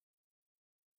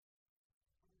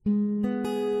One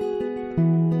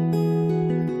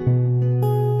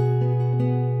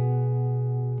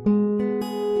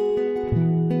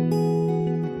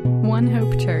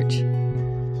Hope Church.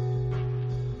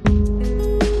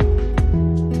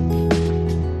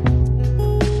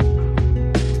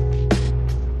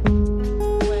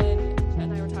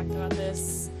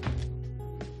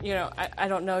 I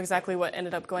don't know exactly what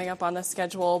ended up going up on the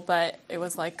schedule, but it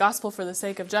was like gospel for the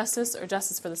sake of justice or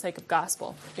justice for the sake of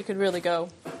gospel. It could really go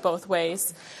both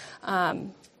ways.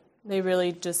 They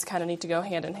really just kind of need to go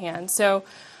hand in hand. So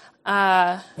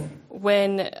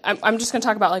when I'm just going to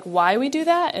talk about like why we do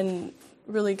that and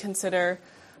really consider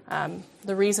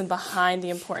the reason behind the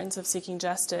importance of seeking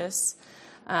justice.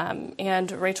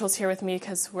 And Rachel's here with me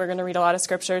because we're going to read a lot of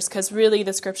scriptures, because really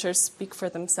the scriptures speak for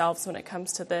themselves when it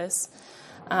comes to this.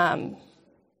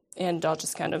 And I'll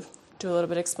just kind of do a little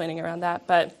bit of explaining around that.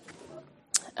 But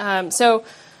so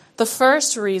the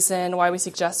first reason why we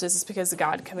seek justice is because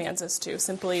God commands us to,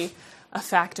 simply a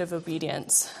fact of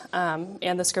obedience.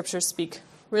 And the scriptures speak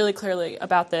really clearly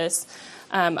about this.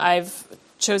 I've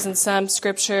chosen some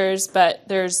scriptures, but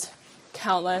there's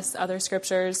countless other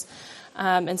scriptures.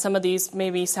 And some of these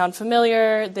maybe sound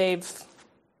familiar. They've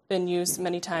been used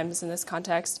many times in this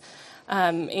context.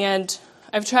 And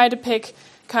I've tried to pick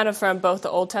kind of from both the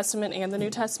Old Testament and the New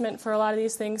Testament for a lot of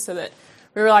these things, so that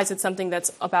we realize it's something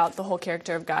that's about the whole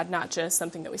character of God, not just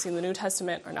something that we see in the New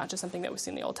Testament or not just something that we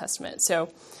see in the Old Testament. So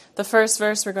the first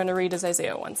verse we're going to read is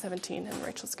Isaiah 1:17, and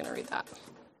Rachel's going to read that.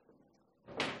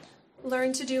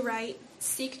 Learn to do right,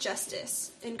 seek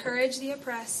justice, encourage the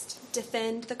oppressed,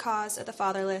 defend the cause of the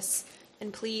fatherless,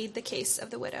 and plead the case of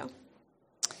the widow.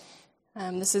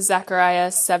 This is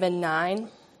Zechariah 7:9.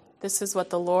 This is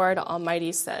what the Lord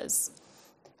Almighty says.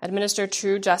 Administer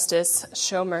true justice,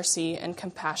 show mercy and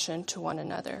compassion to one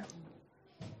another.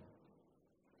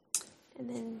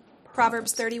 And then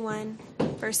Proverbs 31,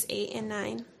 verse 8 and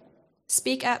 9.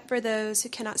 Speak up for those who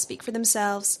cannot speak for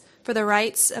themselves, for the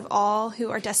rights of all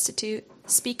who are destitute.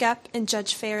 Speak up and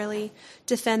judge fairly.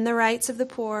 Defend the rights of the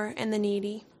poor and the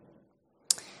needy.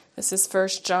 This is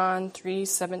 1 John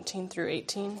 3:17 through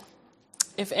 18.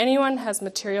 If anyone has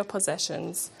material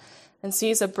possessions and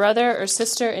sees a brother or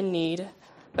sister in need,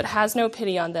 but has no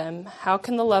pity on them, how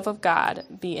can the love of God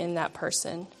be in that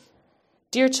person?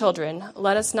 Dear children,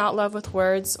 let us not love with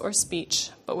words or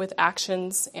speech, but with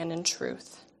actions and in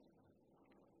truth.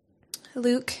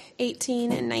 Luke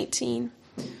 18 and 19.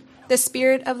 The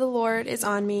Spirit of the Lord is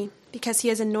on me, because he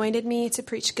has anointed me to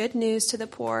preach good news to the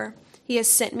poor. He has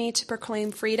sent me to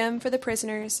proclaim freedom for the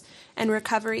prisoners and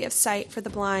recovery of sight for the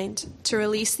blind, to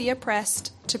release the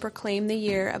oppressed, to proclaim the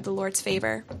year of the Lord's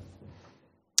favor.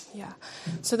 Yeah,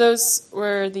 so those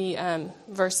were the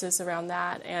verses around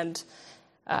that, and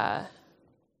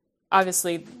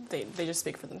obviously they just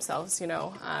speak for themselves,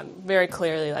 very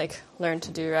clearly, like, learn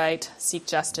to do right, seek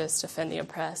justice, defend the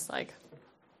oppressed, like,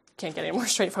 can't get any more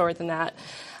straightforward than that.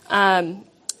 And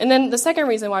then the second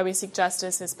reason why we seek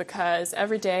justice is because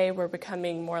every day we're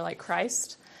becoming more like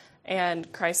Christ, and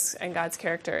Christ and God's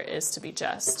character is to be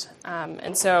just.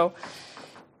 And so,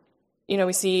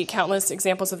 we see countless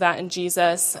examples of that in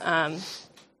Jesus. When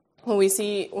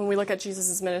we look at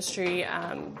Jesus' ministry,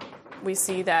 we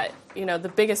see that,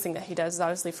 the biggest thing that he does is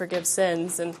obviously forgive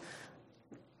sins, and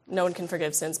no one can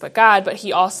forgive sins but God, but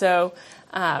he also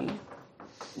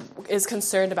is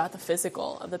concerned about the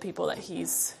physical of the people that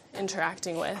he's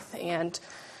interacting with, and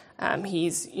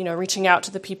he's, reaching out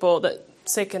to the people, the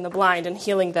sick and the blind, and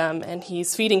healing them, and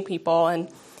he's feeding people, and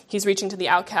he's reaching to the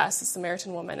outcast, the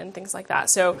Samaritan woman, and things like that.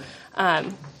 So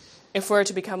if we're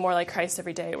to become more like Christ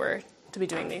every day, we're to be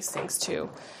doing these things too.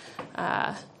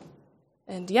 And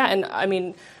I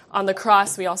mean, on the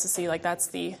cross, we also see, like, that's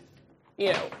the,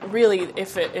 really,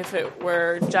 if it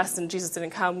were just and Jesus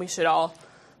didn't come, we should all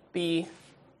be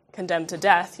condemned to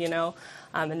death, and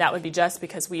that would be just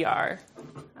because we are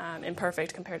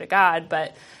imperfect compared to God,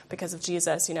 but because of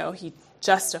Jesus, he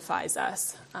justifies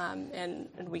us, and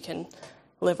we can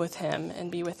live with him and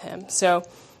be with him. So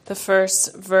the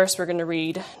first verse we're going to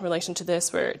read in relation to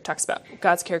this, where it talks about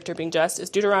God's character being just, is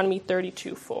Deuteronomy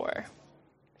 32:4.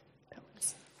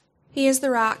 He is the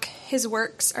rock, his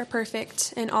works are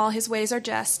perfect, and all his ways are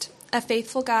just. A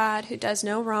faithful God who does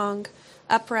no wrong,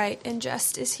 upright and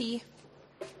just is he.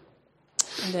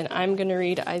 And then I'm going to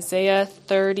read Isaiah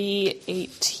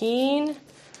 30:18,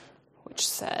 which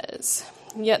says,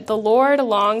 Yet the Lord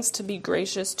longs to be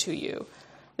gracious to you.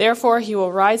 Therefore he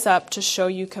will rise up to show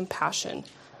you compassion.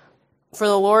 For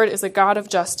the Lord is a God of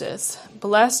justice.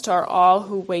 Blessed are all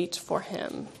who wait for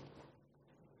him.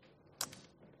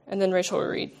 And then Rachel will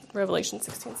read Revelation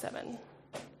 16:7.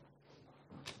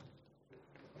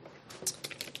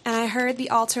 I heard the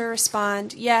altar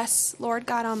respond, "Yes, Lord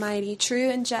God Almighty, true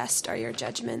and just are your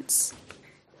judgments."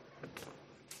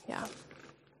 Yeah.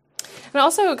 And I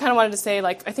also kind of wanted to say,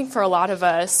 like, I think for a lot of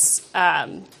us,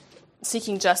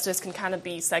 seeking justice can kind of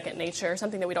be second nature,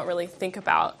 something that we don't really think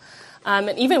about.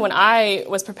 And even when I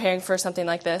was preparing for something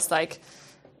like this, like,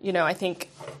 I think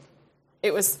I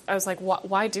was like,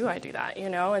 why do I do that,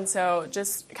 And so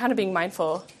just kind of being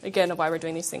mindful, again, of why we're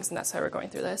doing these things, and that's why we're going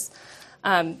through this.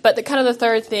 But the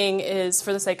third thing is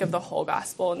for the sake of the whole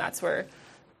gospel, and that's where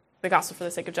the gospel for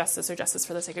the sake of justice or justice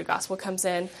for the sake of gospel comes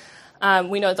in.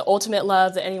 We know that the ultimate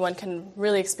love that anyone can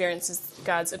really experience is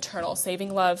God's eternal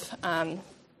saving love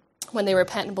when they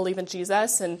repent and believe in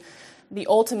Jesus. And the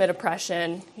ultimate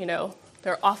oppression,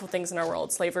 there are awful things in our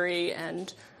world, slavery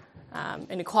and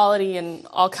inequality and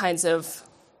all kinds of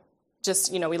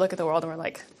just, we look at the world and we're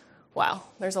like, wow,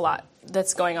 there's a lot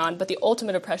that's going on. But the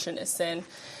ultimate oppression is sin.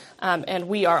 And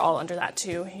we are all under that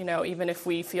too, even if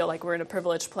we feel like we're in a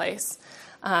privileged place.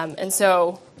 And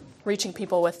so reaching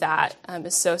people with that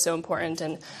is so, so important.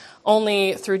 And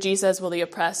only through Jesus will the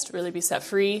oppressed really be set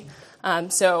free.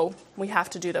 So we have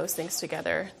to do those things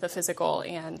together, the physical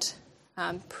and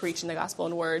preaching the gospel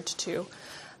in word too.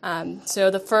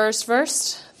 So the first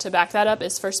verse to back that up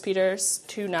is 1 Peter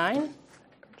 2:9. I'm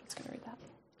just going to read that.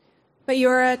 But you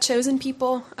are a chosen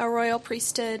people, a royal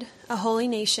priesthood, a holy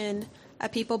nation, a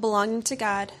people belonging to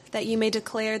God, that you may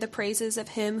declare the praises of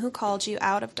him who called you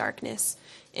out of darkness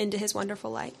into his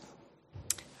wonderful light.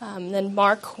 Then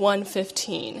Mark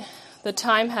 1:15. The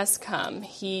time has come,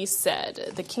 he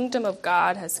said, the kingdom of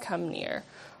God has come near.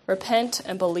 Repent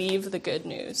and believe the good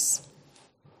news.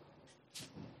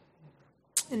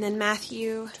 And then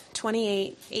Matthew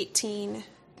 28:18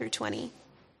 through 20.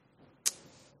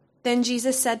 Then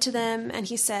Jesus said to them, and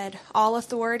he said, all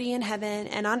authority in heaven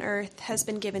and on earth has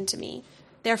been given to me.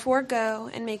 Therefore go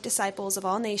and make disciples of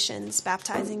all nations,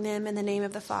 baptizing them in the name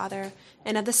of the Father,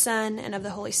 and of the Son, and of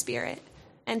the Holy Spirit,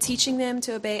 and teaching them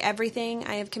to obey everything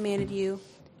I have commanded you.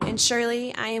 And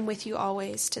surely I am with you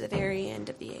always to the very end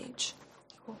of the age.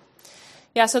 Cool.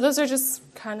 Yeah, so those are just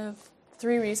kind of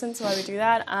 3 reasons why we do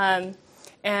that.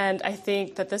 And I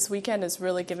think that this weekend is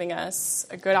really giving us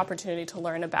a good opportunity to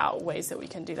learn about ways that we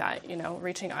can do that,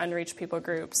 reaching unreached people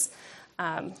groups,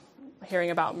 hearing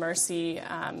about mercy,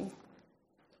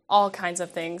 all kinds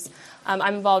of things.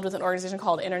 I'm involved with an organization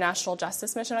called International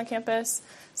Justice Mission on campus.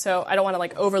 So I don't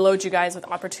want to overload you guys with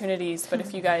opportunities, but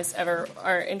if you guys ever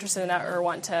are interested in that or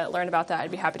want to learn about that,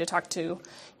 I'd be happy to talk to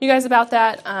you guys about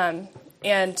that.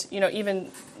 And,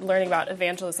 even learning about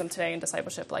evangelism today and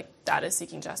discipleship, that is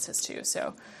seeking justice too.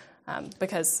 So,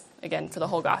 because, again, for the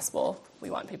whole gospel, we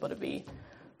want people to be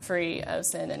free of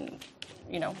sin and,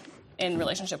 in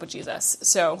relationship with Jesus.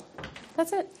 So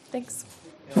that's it. Thanks.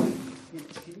 Can you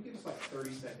give us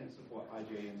 30 seconds of what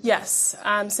IJM is? Yes.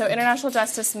 So International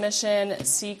Justice Mission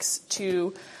seeks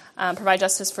to provide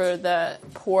justice for the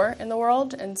poor in the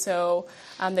world. And so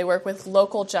they work with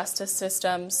local justice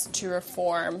systems to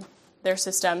reform their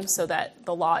system so that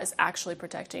the law is actually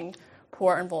protecting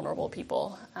poor and vulnerable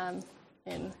people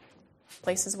in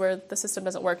places where the system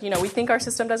doesn't work. We think our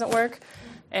system doesn't work,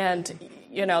 and,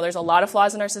 there's a lot of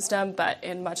flaws in our system, but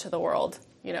in much of the world,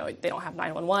 they don't have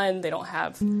 911, they don't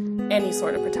have any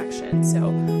sort of protection. So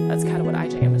that's kind of what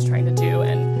IJM is trying to do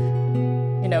and,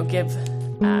 give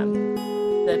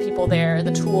the people there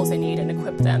the tools they need and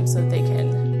equip them so that they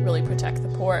can really protect the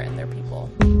poor and their people.